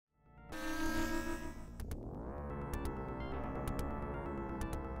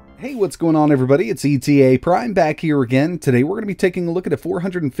Hey, what's going on everybody? It's etaprime back here again. Today we're going to be taking a look at a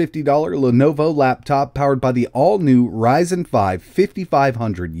 $450 Lenovo laptop powered by the all-new Ryzen 5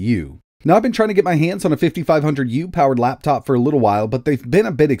 5500U. Now, I've been trying to get my hands on a 5500U powered laptop for a little while, but they've been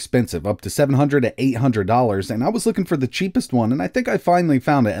a bit expensive, up to $700 to $800, and I was looking for the cheapest one, and I think I finally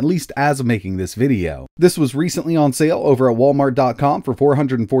found it, at least as of making this video. This was recently on sale over at walmart.com for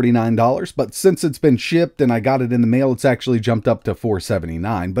 $449, but since it's been shipped and I got it in the mail, it's actually jumped up to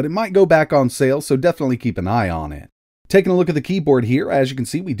 $479, but it might go back on sale, so definitely keep an eye on it. Taking a look at the keyboard here, as you can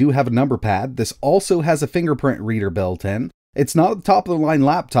see, we do have a number pad. This also has a fingerprint reader built in. It's not a top-of-the-line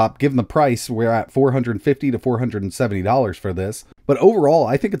laptop, given the price. We're at $450 to $470 for this, but overall,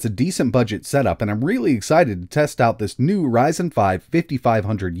 I think it's a decent budget setup, and I'm really excited to test out this new Ryzen 5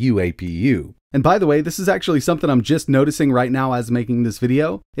 5500U APU. And by the way, this is actually something I'm just noticing right now as making this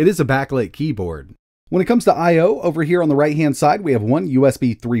video. It is a backlit keyboard. When it comes to I/O, over here on the right-hand side, we have one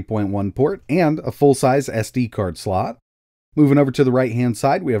USB 3.1 port and a full-size SD card slot. Moving over to the right-hand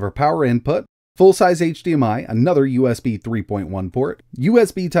side, we have our power input, full-size HDMI, another USB 3.1 port,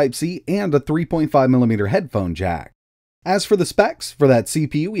 USB Type-C, and a 3.5mm headphone jack. As for the specs, for that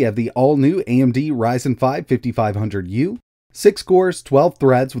CPU, we have the all-new AMD Ryzen 5 5500U, 6 cores, 12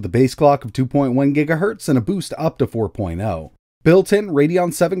 threads with a base clock of 2.1 GHz and a boost up to 4.0. Built-in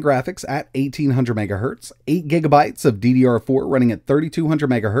Radeon 7 graphics at 1800 MHz, 8 GB of DDR4 running at 3200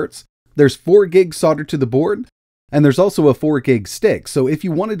 MHz, there's 4 GB soldered to the board, and there's also a 4 GB stick, so if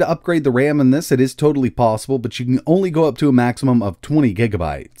you wanted to upgrade the RAM in this, it is totally possible, but you can only go up to a maximum of 20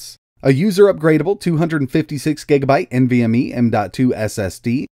 GB. A user upgradable 256 GB NVMe M.2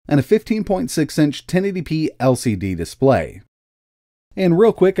 SSD, and a 15.6-inch 1080p LCD display. And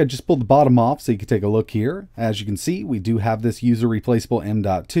real quick, I just pulled the bottom off so you can take a look here. As you can see, we do have this user replaceable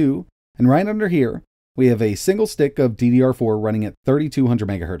M.2, and right under here, we have a single stick of DDR4 running at 3200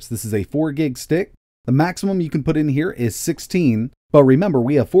 MHz. This is a 4 GB stick. The maximum you can put in here is 16, but remember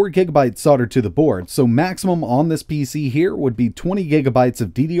we have 4 GB soldered to the board, so maximum on this PC here would be 20 GB of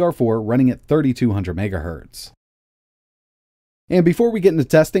DDR4 running at 3200 MHz. And before we get into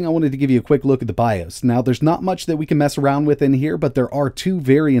testing, I wanted to give you a quick look at the BIOS. Now, there's not much that we can mess around with in here, but there are two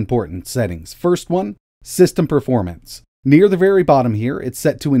very important settings. First one, system performance. Near the very bottom here, it's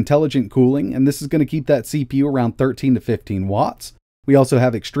set to intelligent cooling, and this is going to keep that CPU around 13 to 15 watts. We also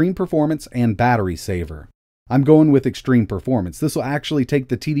have extreme performance and battery saver. I'm going with extreme performance. This will actually take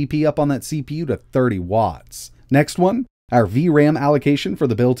the TDP up on that CPU to 30 watts. Next one, our VRAM allocation for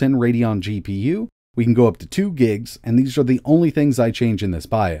the built-in Radeon GPU. We can go up to 2 gigs, and these are the only things I change in this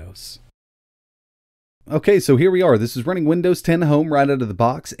BIOS. Okay, so here we are. This is running Windows 10 Home right out of the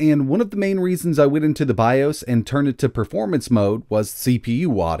box, and one of the main reasons I went into the BIOS and turned it to performance mode was CPU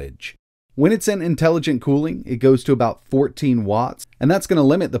wattage. When it's in intelligent cooling, it goes to about 14 watts, and that's going to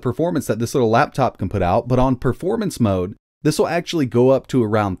limit the performance that this little laptop can put out, but on performance mode, this will actually go up to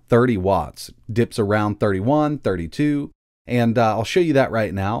around 30 watts, dips around 31, 32, and I'll show you that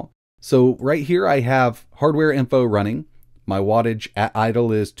right now. So right here I have hardware info running. My wattage at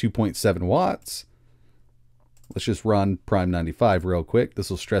idle is 2.7 watts. Let's just run Prime 95 real quick. This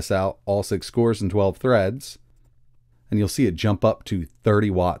will stress out all 6 cores and 12 threads. And you'll see it jump up to 30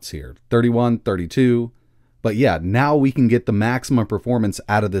 watts here, 31, 32. But yeah, now we can get the maximum performance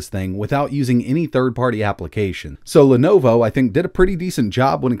out of this thing without using any third-party application. So Lenovo, I think, did a pretty decent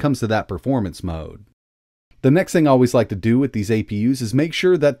job when it comes to that performance mode. The next thing I always like to do with these APUs is make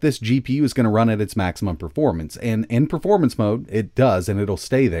sure that this GPU is going to run at its maximum performance. And in performance mode, it does, and it'll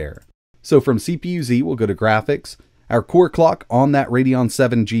stay there. So from CPU-Z, we'll go to graphics. Our core clock on that Radeon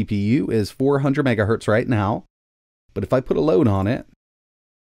 7 GPU is 400 MHz right now. But if I put a load on it,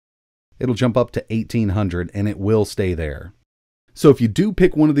 it'll jump up to 1800 and it will stay there. So if you do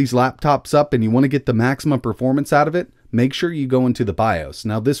pick one of these laptops up and you want to get the maximum performance out of it, make sure you go into the BIOS.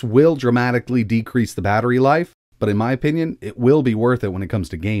 Now this will dramatically decrease the battery life, but in my opinion, it will be worth it when it comes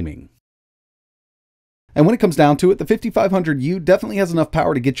to gaming. And when it comes down to it, the 5500U definitely has enough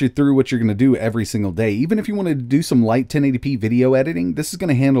power to get you through what you're going to do every single day. Even if you wanted to do some light 1080p video editing, this is going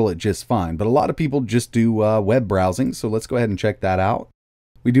to handle it just fine. But a lot of people just do web browsing, so let's go ahead and check that out.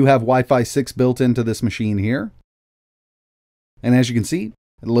 We do have Wi-Fi 6 built into this machine here. And as you can see,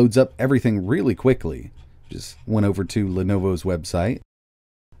 it loads up everything really quickly. Just went over to Lenovo's website.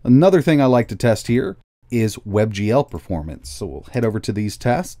 Another thing I like to test here is WebGL performance. So we'll head over to these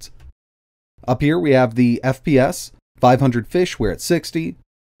tests. Up here we have the FPS, 500 fish, we're at 60,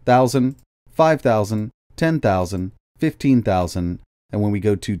 1,000, 5,000, 10,000, 15,000, and when we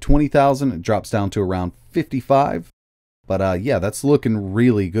go to 20,000, it drops down to around 55. But yeah, that's looking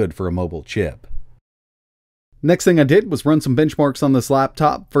really good for a mobile chip. Next thing I did was run some benchmarks on this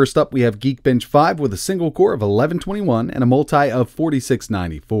laptop. First up, we have Geekbench 5 with a single core of 1121 and a multi of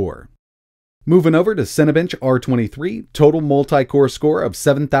 4694. Moving over to Cinebench R23, total multi-core score of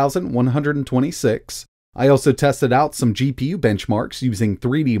 7126. I also tested out some GPU benchmarks using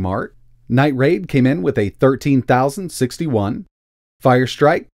 3D Mark. Night Raid came in with a 13,061.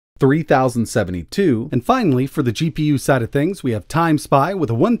 Firestrike, 3,072. And finally, for the GPU side of things, we have Time Spy with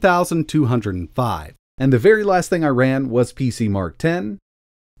a 1,205. And the very last thing I ran was PC Mark 10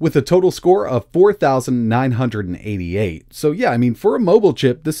 with a total score of 4,988. So yeah, I mean, for a mobile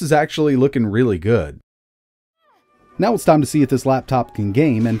chip, this is actually looking really good. Now it's time to see if this laptop can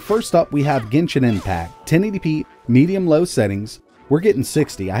game, and first up we have Genshin Impact, 1080p, medium-low settings. We're getting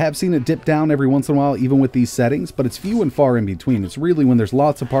 60. I have seen it dip down every once in a while even with these settings, but it's few and far in between. It's really when there's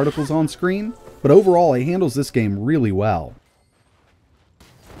lots of particles on screen, but overall it handles this game really well.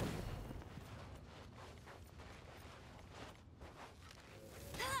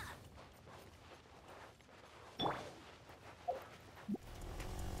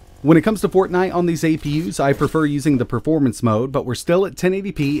 When it comes to Fortnite on these APUs, I prefer using the performance mode, but we're still at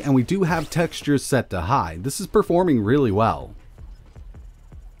 1080p and we do have textures set to high. This is performing really well.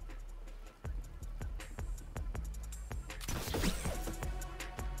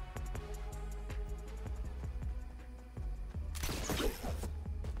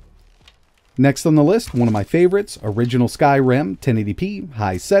 Next on the list, one of my favorites, original Skyrim, 1080p,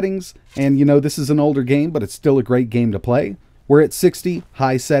 high settings, and you know this is an older game, but it's still a great game to play. We're at 60,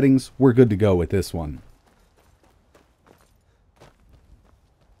 high settings, we're good to go with this one.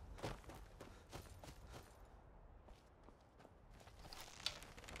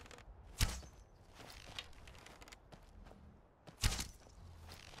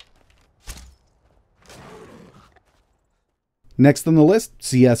 Next on the list,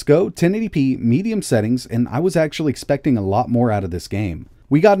 CSGO, 1080p, medium settings, and I was actually expecting a lot more out of this game.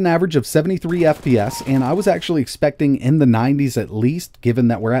 We got an average of 73 FPS, and I was actually expecting in the 90s at least, given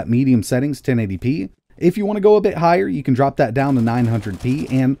that we're at medium settings, 1080p. If you want to go a bit higher, you can drop that down to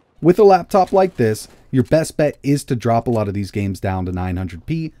 900p, and with a laptop like this, your best bet is to drop a lot of these games down to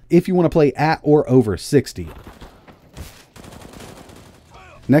 900p if you want to play at or over 60.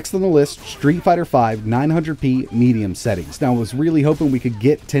 Next on the list, Street Fighter V 900p medium settings. Now I was really hoping we could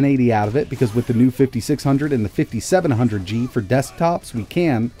get 1080 out of it because with the new 5600 and the 5700G for desktops we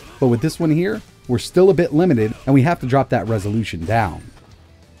can, but with this one here, we're still a bit limited and we have to drop that resolution down.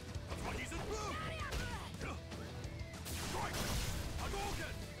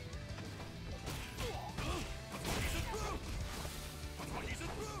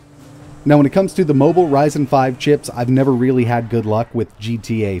 Now when it comes to the mobile Ryzen 5 chips, I've never really had good luck with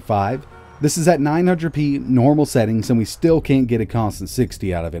GTA 5. This is at 900p normal settings and we still can't get a constant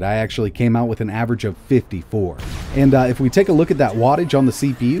 60 out of it. I actually came out with an average of 54. And if we take a look at that wattage on the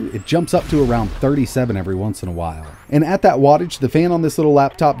CPU, it jumps up to around 37 every once in a while. And at that wattage, the fan on this little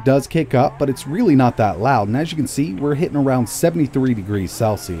laptop does kick up, but it's really not that loud. And as you can see, we're hitting around 73 degrees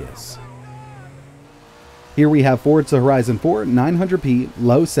Celsius. Here we have Forza Horizon 4, 900p,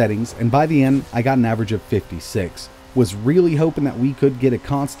 low settings, and by the end, I got an average of 56. Was really hoping that we could get a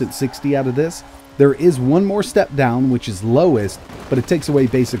constant 60 out of this. There is one more step down, which is lowest, but it takes away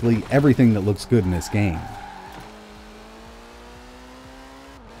basically everything that looks good in this game.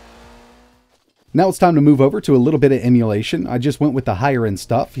 Now it's time to move over to a little bit of emulation. I just went with the higher end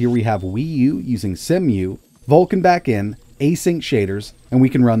stuff. Here we have WiiU using CEMU, Vulkan backend, async shaders, and we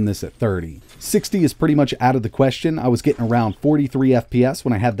can run this at 30. 60 is pretty much out of the question. I was getting around 43 FPS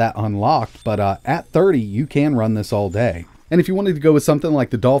when I had that unlocked, but at 30 you can run this all day. And if you wanted to go with something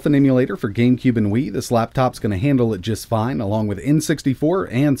like the Dolphin emulator for GameCube and Wii, this laptop's going to handle it just fine, along with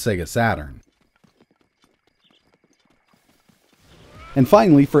N64 and Sega Saturn. And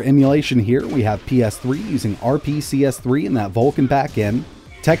finally, for emulation here, we have PS3 using RPCS3 and that Vulkan backend,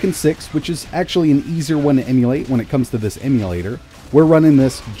 Tekken 6, which is actually an easier one to emulate when it comes to this emulator. We're running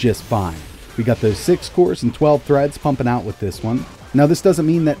this just fine. We got those 6 cores and 12 threads pumping out with this one. Now this doesn't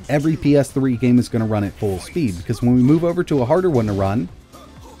mean that every PS3 game is going to run at full speed, because when we move over to a harder one to run,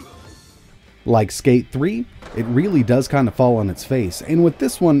 like Skate 3, it really does kind of fall on its face. And with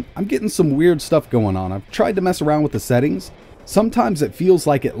this one, I'm getting some weird stuff going on. I've tried to mess around with the settings. Sometimes it feels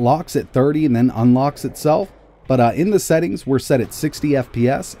like it locks at 30 and then unlocks itself, but in the settings we're set at 60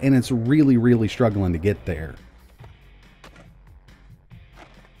 FPS and it's really struggling to get there.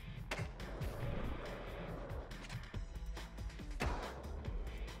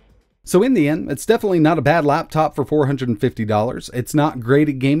 So in the end, it's definitely not a bad laptop for $450. It's not great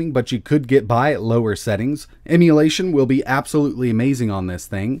at gaming, but you could get by at lower settings. Emulation will be absolutely amazing on this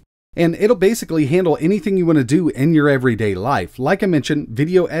thing. And it'll basically handle anything you want to do in your everyday life. Like I mentioned,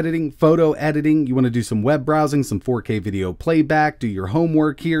 video editing, photo editing, you want to do some web browsing, some 4K video playback, do your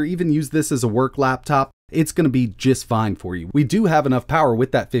homework here, even use this as a work laptop. It's going to be just fine for you. We do have enough power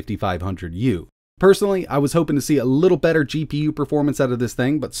with that 5500U. Personally, I was hoping to see a little better GPU performance out of this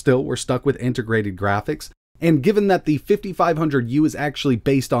thing, but still we're stuck with integrated graphics. And given that the 5500U is actually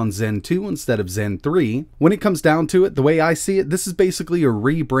based on Zen 2 instead of Zen 3, when it comes down to it, the way I see it, this is basically a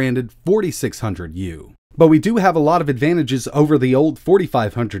rebranded 4600U. But we do have a lot of advantages over the old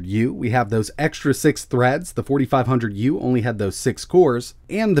 4500U. We have those extra 6 threads. The 4500U only had those 6 cores,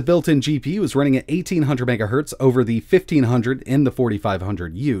 and the built-in GPU is running at 1800 MHz over the 1500 in the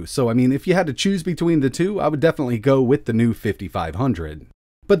 4500U. So I mean, if you had to choose between the two, I would definitely go with the new 5500.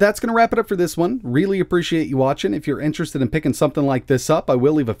 But that's going to wrap it up for this one. Really appreciate you watching. If you're interested in picking something like this up, I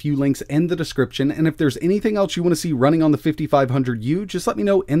will leave a few links in the description. And if there's anything else you want to see running on the 5500U, just let me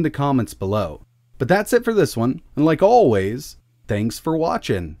know in the comments below. But that's it for this one. And like always, thanks for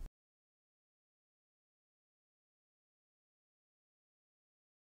watching.